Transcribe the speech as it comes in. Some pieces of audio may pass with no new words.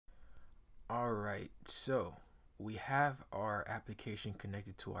Alright, so we have our application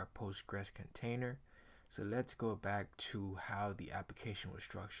connected to our Postgres container. So let's go back to how the application was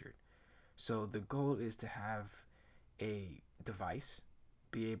structured. So the goal is to have a device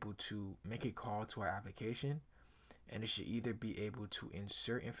be able to make a call to our application, and it should either be able to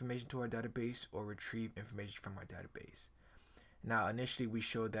insert information to our database or retrieve information from our database. Now initially we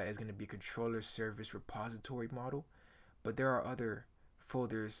showed that it's going to be a controller service repository model, but there are other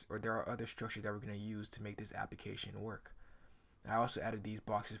folders, or there are other structures that we're going to use to make this application work. I also added these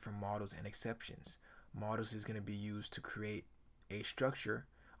boxes for models and exceptions. Models is going to be used to create a structure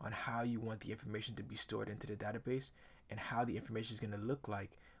on how you want the information to be stored into the database and how the information is going to look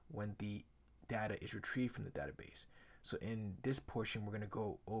like when the data is retrieved from the database. So in this portion, we're going to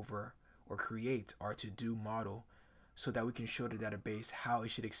go over or create our to-do model so that we can show the database how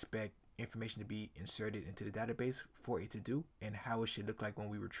it should expect information to be inserted into the database for it to do and how it should look like when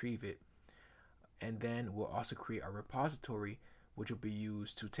we retrieve it. And then we'll also create a repository which will be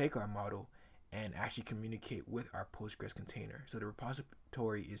used to take our model and actually communicate with our Postgres container. So the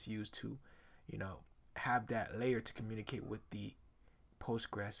repository is used to, have that layer to communicate with the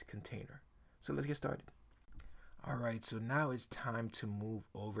Postgres container. So let's get started. Alright, so now it's time to move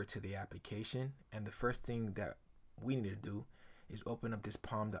over to the application, and the first thing that we need to do is open up this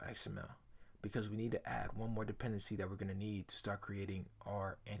pom.xml because we need to add one more dependency that we're going to need to start creating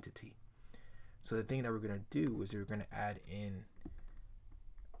our entity. So the thing that we're going to do is we're going to add in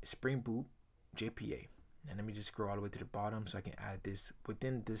SpringBoot JPA. And let me just scroll all the way to the bottom so I can add this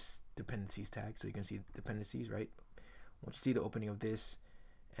within this dependencies tag, so you can see dependencies, right? Once you see the opening of this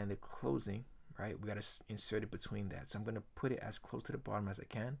and the closing, right, we got to insert it between that. So I'm going to put it as close to the bottom as I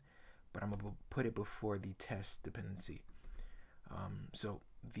can, but I'm going to put it before the test dependency. So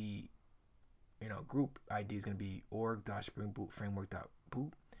the group ID is going to be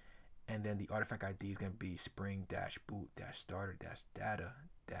org.springbootframework.boot, and then the artifact ID is going to be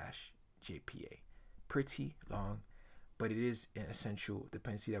spring-boot-starter-data-jpa. Pretty long, but it is an essential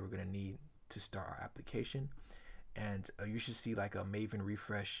dependency that we're going to need to start our application. And you should see like a Maven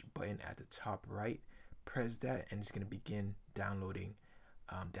refresh button at the top right. Press that and it's going to begin downloading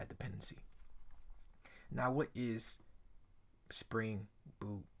that dependency. Now, what is Spring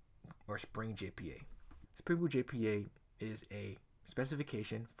Boot or Spring JPA? Spring Boot JPA is a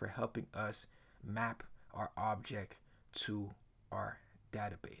specification for helping us map our object to our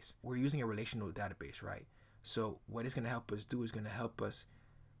database. We're using a relational database, right? So what it's going to help us do is going to help us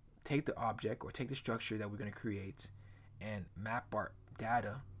take the object or take the structure that we're going to create and map our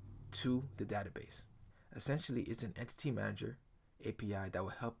data to the database. Essentially, it's an entity manager API that will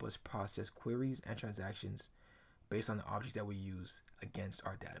help us process queries and transactions based on the object that we use against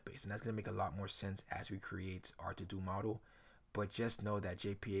our database. And that's going to make a lot more sense as we create our to-do model. But just know that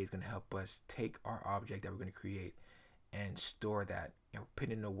JPA is going to help us take our object that we're going to create and store that and put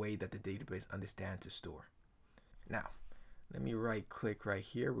it in a way that the database understands to store. Now, let me right click right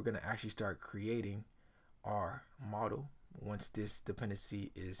here. We're going to actually start creating our model once this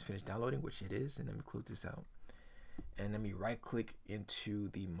dependency is finished downloading, which it is. And let me close this out. And let me right click into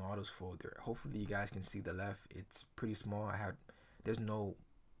the models folder. Hopefully you guys can see the left. It's pretty small. In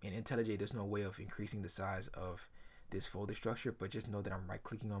IntelliJ, there's no way of increasing the size of this folder structure, but just know that I'm right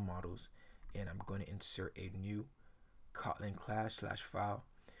clicking on models and I'm going to insert a new Kotlin class/file.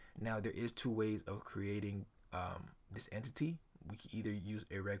 Now there is two ways of creating this entity. We can either use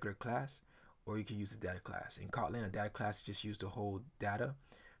a regular class or you can use a data class. In Kotlin, a data class is just used to hold data.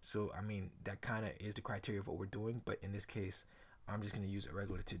 So I mean that kind of is the criteria of what we're doing, but in this case I'm just going to use a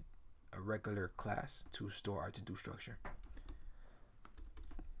regular class to store our to-do structure.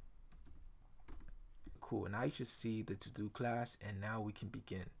 Cool. Now you should see the to-do class, and now we can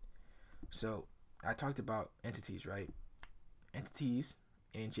begin. So I talked about entities, right? Entities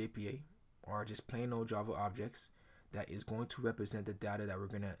in JPA are just plain old Java objects that is going to represent the data that we're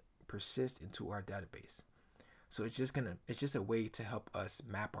going to persist into our database. So it's just a way to help us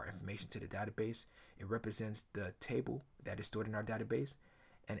map our information to the database. It represents the table that is stored in our database,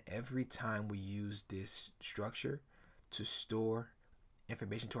 and every time we use this structure to store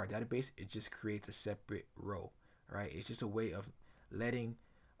information to our database, it just creates a separate row, right? It's just a way of letting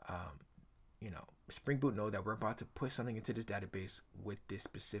Spring Boot know that we're about to put something into this database with this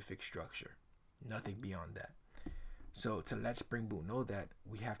specific structure, nothing beyond that. So to let Spring Boot know that,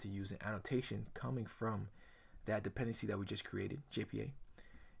 we have to use an annotation coming from that dependency that we just created, JPA,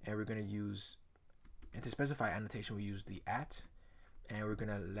 and we're going to use, and to specify annotation, we use the @ and we're going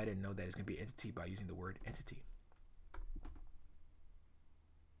to let it know that it's going to be entity by using the word entity.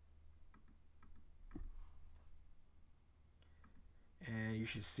 and you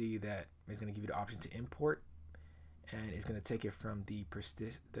should see that it's going to give you the option to import, and it's going to take it from the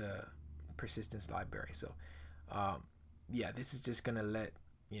persistence library. So yeah, this is just going to let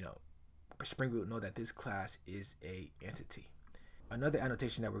Spring Boot know that this class is a entity. Another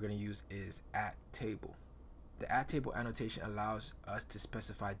annotation that we're going to use is @table. The @table annotation allows us to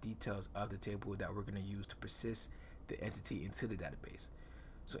specify details of the table that we're going to use to persist the entity into the database.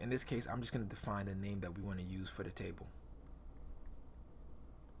 So in this case, I'm just going to define the name that we want to use for the table.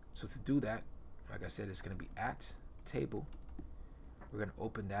 So to do that, like I said, it's going to be @table. We're going to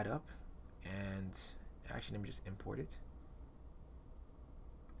open that up, and actually let me just import it.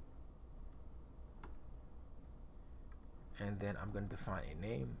 And then I'm going to define a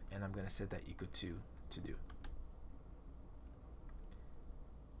name, and I'm going to set that equal to do.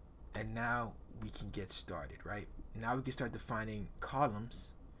 And now we can get started, right? Now we can start defining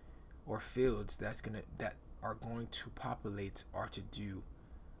columns or fields that are going to populate our to-do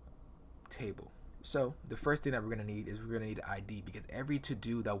table. So the first thing that we're going to need is we're going to need an ID, because every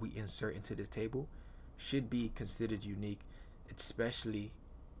to-do that we insert into this table should be considered unique, especially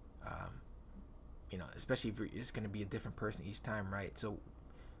especially if it's going to be a different person each time, right? So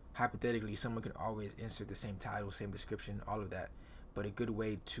hypothetically, someone can always insert the same title, same description, all of that. But a good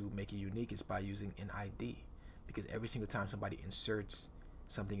way to make it unique is by using an ID, because every single time somebody inserts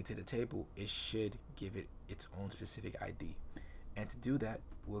something into the table, it should give it its own specific ID. And to do that,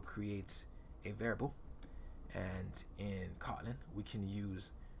 we'll create a variable. And in Kotlin, we can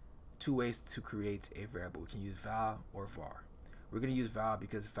use two ways to create a variable. We can use val or var. We're going to use val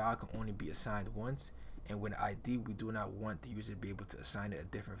because val can only be assigned once, and with ID, we do not want the user to be able to assign it a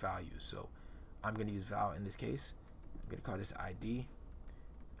different value. So I'm going to use val in this case. I'm going to call this ID.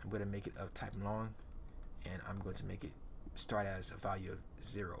 I'm going to make it of type long, and I'm going to make it start as a value of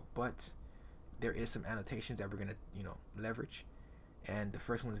 0. But there is some annotations that we're going to leverage, and the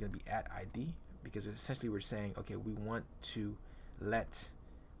first one is going to be @ID, because essentially we're saying, okay, we want to let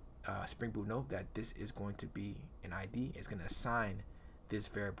Spring Boot know that this is going to be an ID. It's going to assign this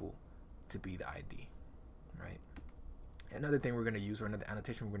variable to be the ID, right? Another thing we're going to use, or another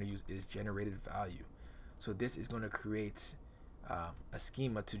annotation we're going to use, is generated value. So this is going to create a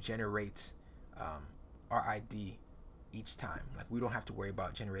schema to generate our ID each time. Like, we don't have to worry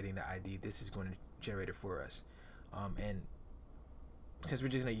about generating the ID. This is going to generate it for us. And since we're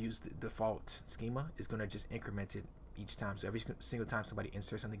just going to use the default schema, it's going to just increment it each time. So every single time somebody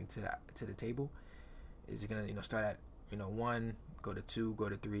inserts something into the table, is going to start at 1, go to 2, go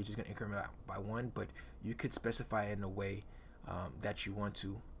to 3, just going to increment by 1. But you could specify it in a way that you want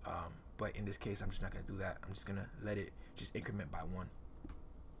to. But in this case, I'm just not going to do that. I'm just going to let it just increment by 1.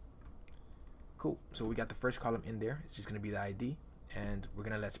 Cool. So we got the first column in there. It's just going to be the ID, and we're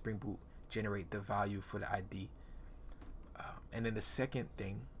going to let Spring Boot generate the value for the ID. And then the second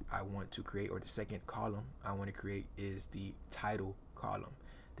thing I want to create, or the second column I want to create, is the title column.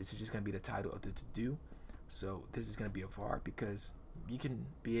 This is just going to be the title of the to-do. So this is going to be a var, because you can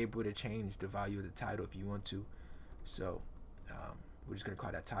be able to change the value of the title if you want to. So we're just going to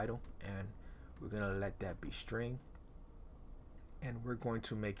call that title, and we're going to let that be string, and we're going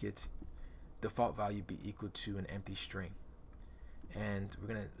to make its default value be equal to an empty string. And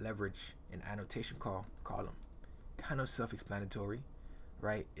we're going to leverage an annotation called column. Kind of self-explanatory,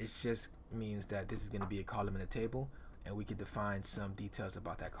 right? It just means that this is going to be a column in a table, and we can define some details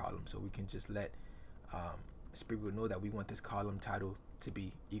about that column. So we can just let Spring Boot know that we want this column title to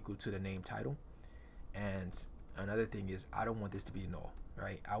be equal to the name title. And another thing is, I don't want this to be null,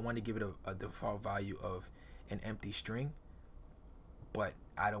 right? I want to give it a default value of an empty string, but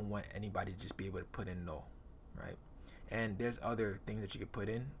I don't want anybody to just be able to put in null, right? And there's other things that you could put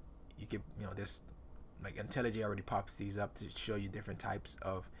in. You could, there's like IntelliJ already pops these up to show you different types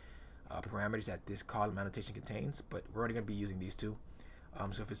of parameters that this column annotation contains, but we're only going to be using these two.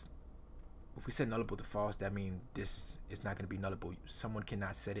 So if we set nullable to false, that means this is not going to be nullable. Someone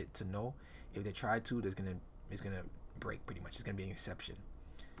cannot set it to null. If they try to, it's gonna break pretty much. It's going to be an exception.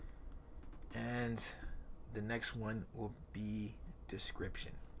 And the next one will be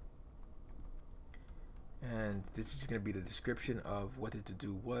description. And this is going to be the description of what the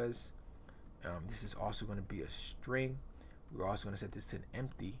to-do was. This is also going to be a string. We're also going to set this to an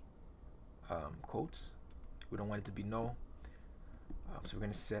empty quotes. We don't want it to be null. So we're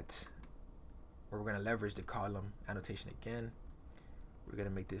going to set, or we're going to leverage the column annotation again. We're going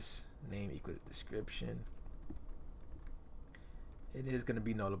to make this name equal to description. It is going to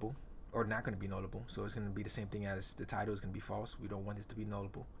be nullable, or not going to be nullable. So it's going to be the same thing as the title is going to be false. We don't want this to be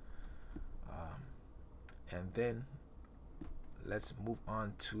nullable. And then let's move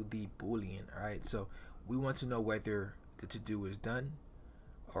on to the Boolean. All right, so we want to know whether the to-do is done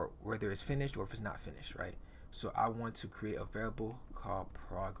or whether it's finished or if it's not finished, right? So I want to create a variable called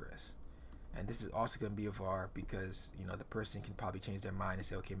progress. And this is also going to be a var because, you know, the person can probably change their mind and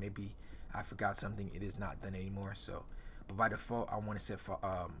say, okay, maybe I forgot something, it is not done anymore. So, but by default, I want to set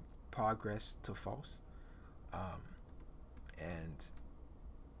progress to false. And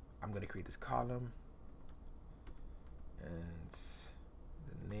I'm going to create this column, and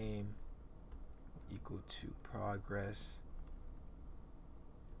the name equal to progress,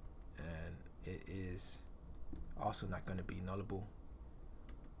 and it is also not going to be nullable.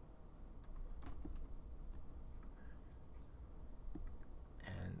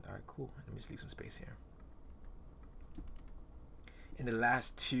 And all right, cool. Let me just leave some space here. And the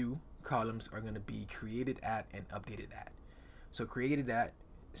last two columns are going to be created at and updated at. So created at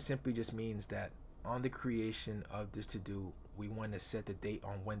simply just means that on the creation of this to-do, we want to set the date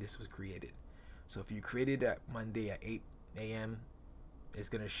on when this was created. So if you created at Monday at 8 a.m., it's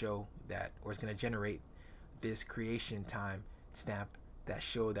going to show that, or it's going to generate this creation time stamp that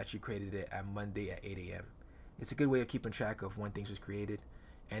show that you created it at Monday at 8 a.m. It's a good way of keeping track of when things was created.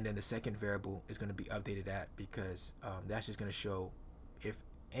 And then the second variable is going to be updated at, because that's just going to show if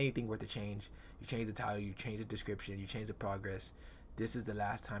anything were to change. You change the title, you change the description, you change the progress. This is the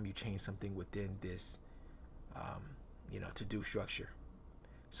last time you change something within this, to-do structure.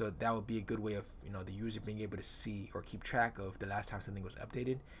 So that would be a good way of, the user being able to see or keep track of the last time something was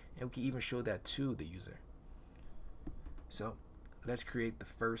updated, and we can even show that to the user. So let's create the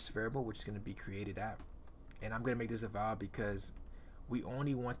first variable, which is going to be created at, and I'm going to make this a val because we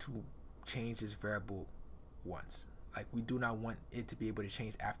only want to change this variable once. Like, we do not want it to be able to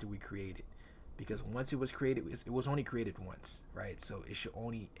change after we create it, because once it was created, it was only created once, right? So it should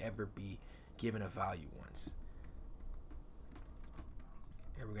only ever be given a value once.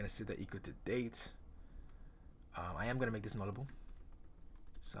 And we're going to set that equal to date. I am going to make this nullable,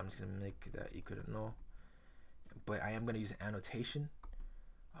 so I'm just going to make that equal to null. But I am going to use an annotation,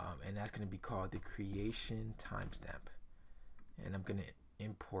 and that's going to be called the creation timestamp. And I'm going to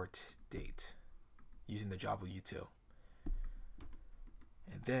import date using the Java util.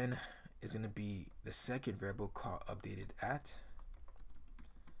 And then it's going to be the second variable called updated at,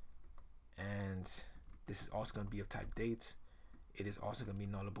 and this is also going to be of type date. It is also going to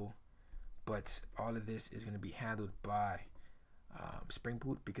be nullable, but all of this is going to be handled by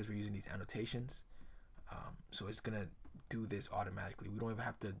SpringBoot because we're using these annotations. So it's going to do this automatically. We don't even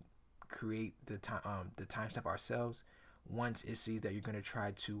have to create the timestamp ourselves. Once it sees that you're going to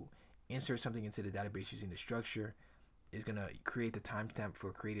try to insert something into the database using the structure, it's going to create the timestamp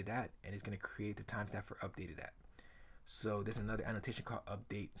for created at, and it's going to create the timestamp for updated at. So there's another annotation called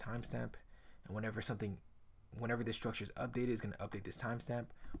update timestamp, and whenever this structure is updated, it's going to update this timestamp.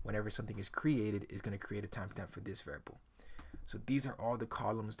 Whenever something is created, it's going to create a timestamp for this variable. So these are all the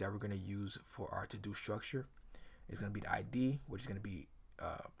columns that we're going to use for our to-do structure. It's going to be the ID, which is going to be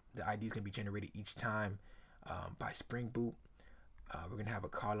the ID is going to be generated each time by SpringBoot. We're going to have a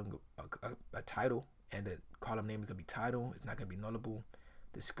column, a title, and the column name is going to be title. It's not going to be nullable.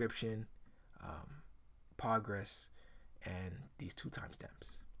 Description, progress, and these two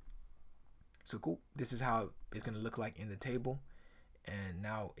timestamps. So cool. This is how it's going to look like in the table. And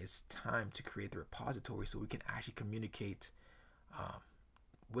now it's time to create the repository so we can actually communicate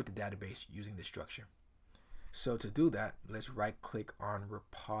with the database using this structure. So to do that, let's right click on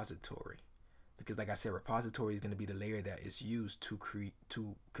repository, because like I said, repository is going to be the layer that is used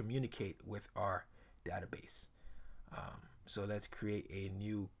to communicate with our database. So let's create a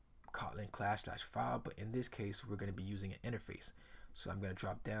new Kotlin class /file, but in this case we're going to be using an interface. So I'm going to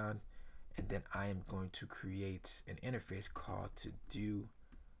drop down, and then I am going to create an interface called to do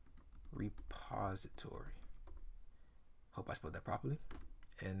repository. Hope I spelled that properly.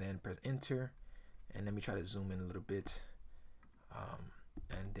 And then press enter, and let me try to zoom in a little bit.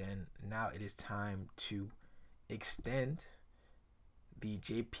 And then now it is time to extend the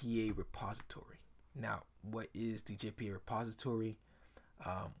JPA repository. Now, what is the JPA repository?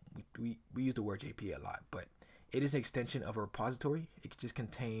 We use the word JPA a lot, but it is an extension of a repository. It just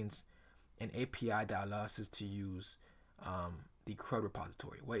contains an API that allows us to use the CRUD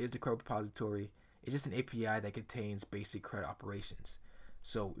repository. What is the CRUD repository? It's just an API that contains basic CRUD operations.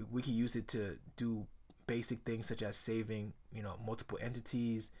 So we can use it to do basic things such as saving, multiple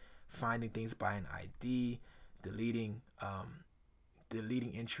entities, finding things by an ID, deleting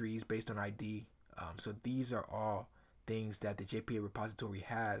entries based on ID. So these are all things that the JPA repository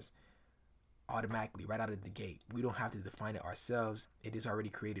has automatically right out of the gate. We don't have to define it ourselves. It is already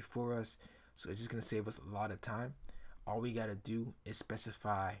created for us. So it's just going to save us a lot of time. All we got to do is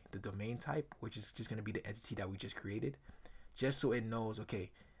specify the domain type, which is just going to be the entity that we just created. just so it knows,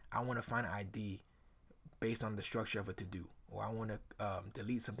 okay, I want to find an ID based on the structure of a to-do, or I want to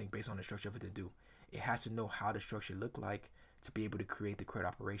delete something based on the structure of a to-do. It has to know how the structure look like to be able to create the correct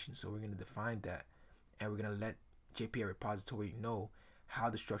operation. So we're going to define that, and we're going to let JPA repository know how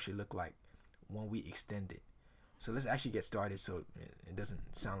the structure look like when we extend it. So let's actually get started so it doesn't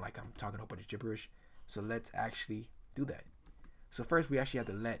sound like I'm talking a whole bunch of gibberish. So let's actually do that. So first we actually have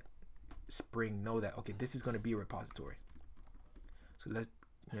to let Spring know that, okay, this is going to be a repository. So let's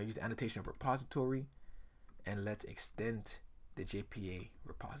use the annotation of repository, and let's extend the JPA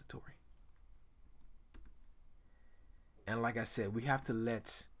repository. And like I said, we have to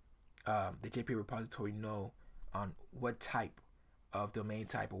let the JPA repository know on what type of domain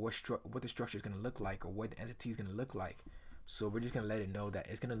type, or what the structure is going to look like, or what the entity is going to look like. So we're just going to let it know that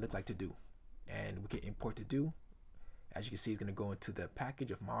it's going to look like to do, and we can import to do. As you can see, it's going to go into the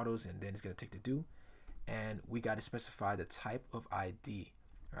package of models, and then it's going to take to do, and we got to specify the type of ID,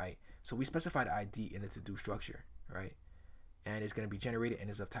 right? So we specified ID in the to do structure, right? And it's going to be generated and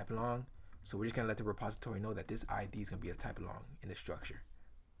is of type long. So we're just going to let the repository know that this ID is going to be a type long in the structure.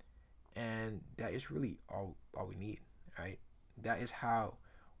 And that is really all we need, right? That is how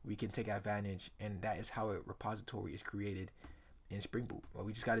we can take advantage, and that is how a repository is created in SpringBoot. Well,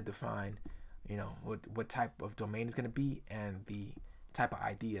 we just got to define, what type of domain is going to be and the type of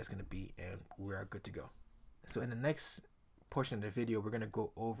ID that's going to be, and we're good to go. So in the next portion of the video, we're going to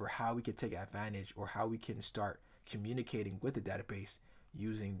go over how we can take advantage, or how we can start communicating with the database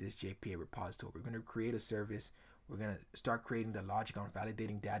using this JPA repository. We're going to create a service. We're going to start creating the logic on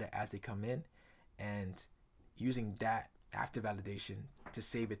validating data as they come in, and using that after validation to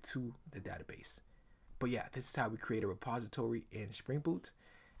save it to the database. But yeah, this is how we create a repository in SpringBoot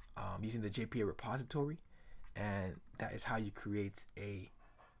using the JPA repository, and that is how you create a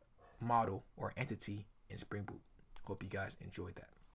model or entity in SpringBoot. Hope you guys enjoyed that.